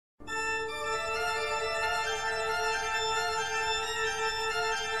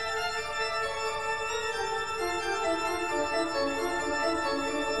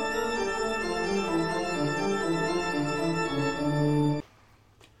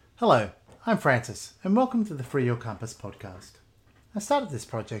Hello, I'm Francis, and welcome to the Free Your Compass podcast. I started this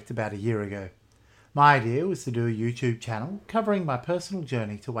project about a year ago. My idea was to do a YouTube channel covering my personal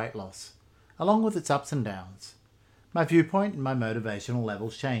journey to weight loss, along with its ups and downs. My viewpoint and my motivational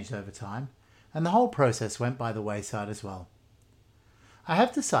levels changed over time, and the whole process went by the wayside as well. I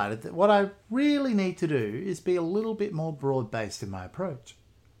have decided that what I really need to do is be a little bit more broad-based in my approach.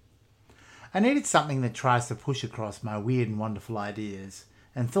 I needed something that tries to push across my weird and wonderful ideas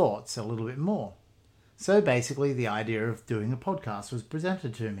and thoughts a little bit more. So basically the idea of doing a podcast was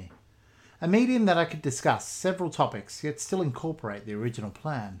presented to me. A medium that I could discuss several topics yet still incorporate the original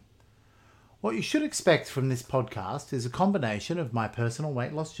plan. What you should expect from this podcast is a combination of my personal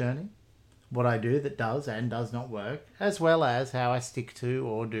weight loss journey, what I do that does and does not work, as well as how I stick to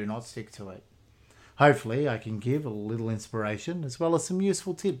or do not stick to it. Hopefully I can give a little inspiration as well as some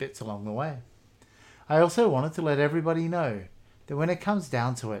useful tidbits along the way. I also wanted to let everybody know that when it comes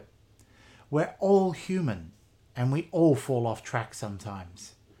down to it, we're all human and we all fall off track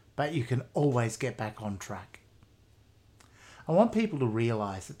sometimes, but you can always get back on track. I want people to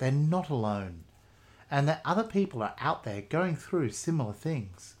realise that they're not alone and that other people are out there going through similar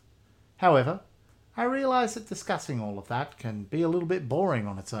things. However, I realise that discussing all of that can be a little bit boring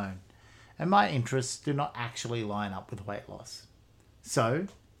on its own, and my interests do not actually line up with weight loss. So,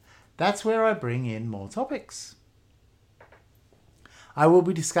 that's where I bring in more topics. I will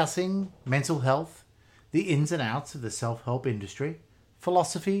be discussing mental health, the ins and outs of the self-help industry,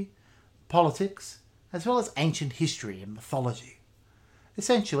 philosophy, politics, as well as ancient history and mythology.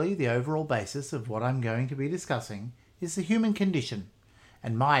 Essentially, the overall basis of what I'm going to be discussing is the human condition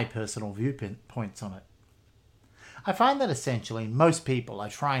and my personal viewpoints on it. I find that essentially most people are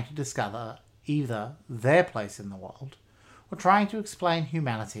trying to discover either their place in the world or trying to explain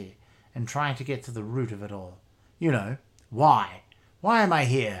humanity and trying to get to the root of it all. You know, why? Why am I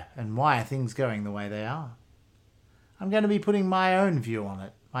here, and why are things going the way they are? I'm going to be putting my own view on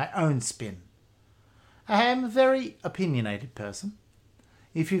it, my own spin. I am a very opinionated person.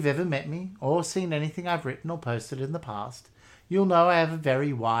 If you've ever met me or seen anything I've written or posted in the past, you'll know I have a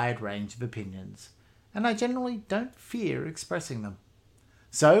very wide range of opinions, and I generally don't fear expressing them.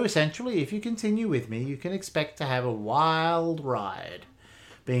 So, essentially, if you continue with me, you can expect to have a wild ride,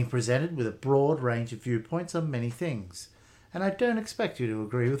 being presented with a broad range of viewpoints on many things, and I don't expect you to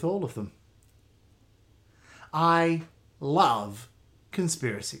agree with all of them. I love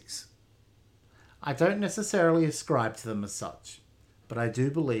conspiracies. I don't necessarily ascribe to them as such, but I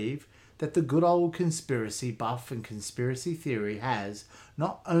do believe that the good old conspiracy buff and conspiracy theory has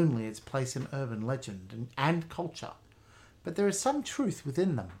not only its place in urban legend and culture, but there is some truth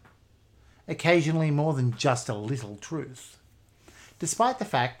within them. Occasionally more than just a little truth. Despite the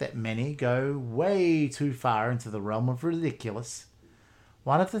fact that many go way too far into the realm of ridiculous,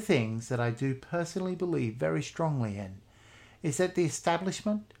 one of the things that I do personally believe very strongly in is that the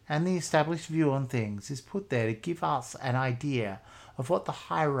establishment and the established view on things is put there to give us an idea of what the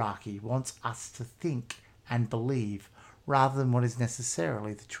hierarchy wants us to think and believe rather than what is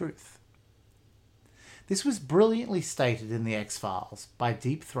necessarily the truth. This was brilliantly stated in The X-Files by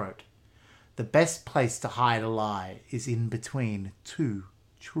Deep Throat. The best place to hide a lie is in between two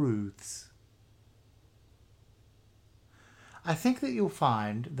truths. I think that you'll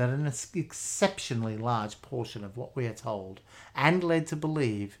find that an exceptionally large portion of what we are told and led to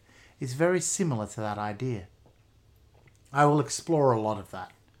believe is very similar to that idea. I will explore a lot of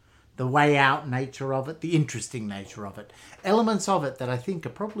that. The way out nature of it, the interesting nature of it, elements of it that I think are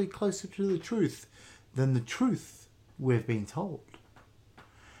probably closer to the truth than the truth we've been told.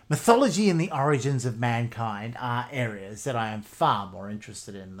 Mythology and the origins of mankind are areas that I am far more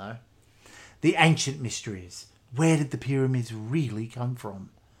interested in, though. The ancient mysteries. Where did the pyramids really come from?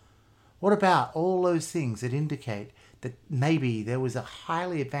 What about all those things that indicate that maybe there was a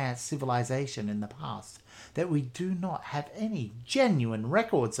highly advanced civilization in the past that we do not have any genuine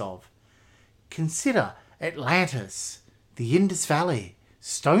records of? Consider Atlantis, the Indus Valley,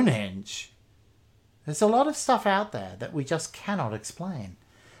 Stonehenge. There's a lot of stuff out there that we just cannot explain,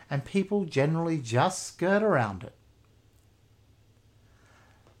 and people generally just skirt around it.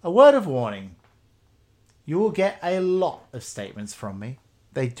 A word of warning. You will get a lot of statements from me.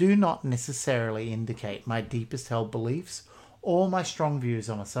 They do not necessarily indicate my deepest held beliefs or my strong views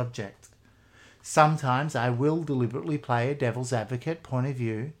on a subject. Sometimes I will deliberately play a devil's advocate point of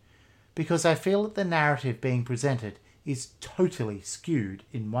view because I feel that the narrative being presented is totally skewed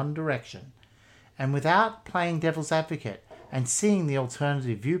in one direction, and without playing devil's advocate and seeing the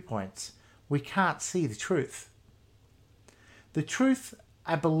alternative viewpoints, we can't see the truth. The truth,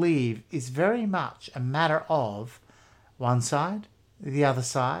 I believe, is very much a matter of one side the other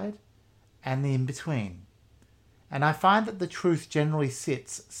side, and the in-between. And I find that the truth generally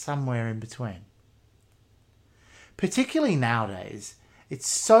sits somewhere in between. Particularly nowadays, it's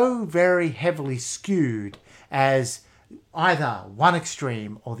so very heavily skewed as either one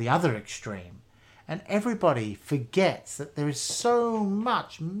extreme or the other extreme. And everybody forgets that there is so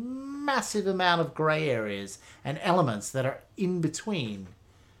much massive amount of grey areas and elements that are in between.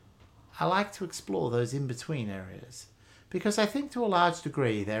 I like to explore those in-between areas because I think to a large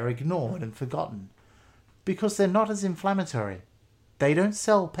degree they're ignored and forgotten because they're not as inflammatory. They don't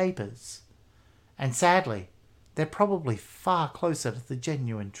sell papers. And sadly, they're probably far closer to the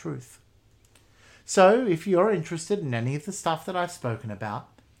genuine truth. So if you're interested in any of the stuff that I've spoken about,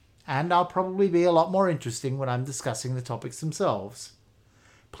 and I'll probably be a lot more interesting when I'm discussing the topics themselves,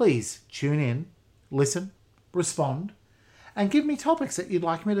 please tune in, listen, respond, and give me topics that you'd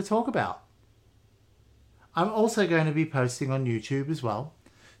like me to talk about. I'm also going to be posting on YouTube as well,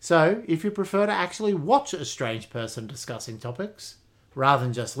 so if you prefer to actually watch a strange person discussing topics, rather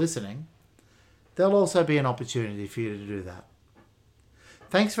than just listening, there'll also be an opportunity for you to do that.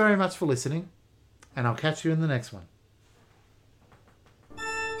 Thanks very much for listening, and I'll catch you in the next one.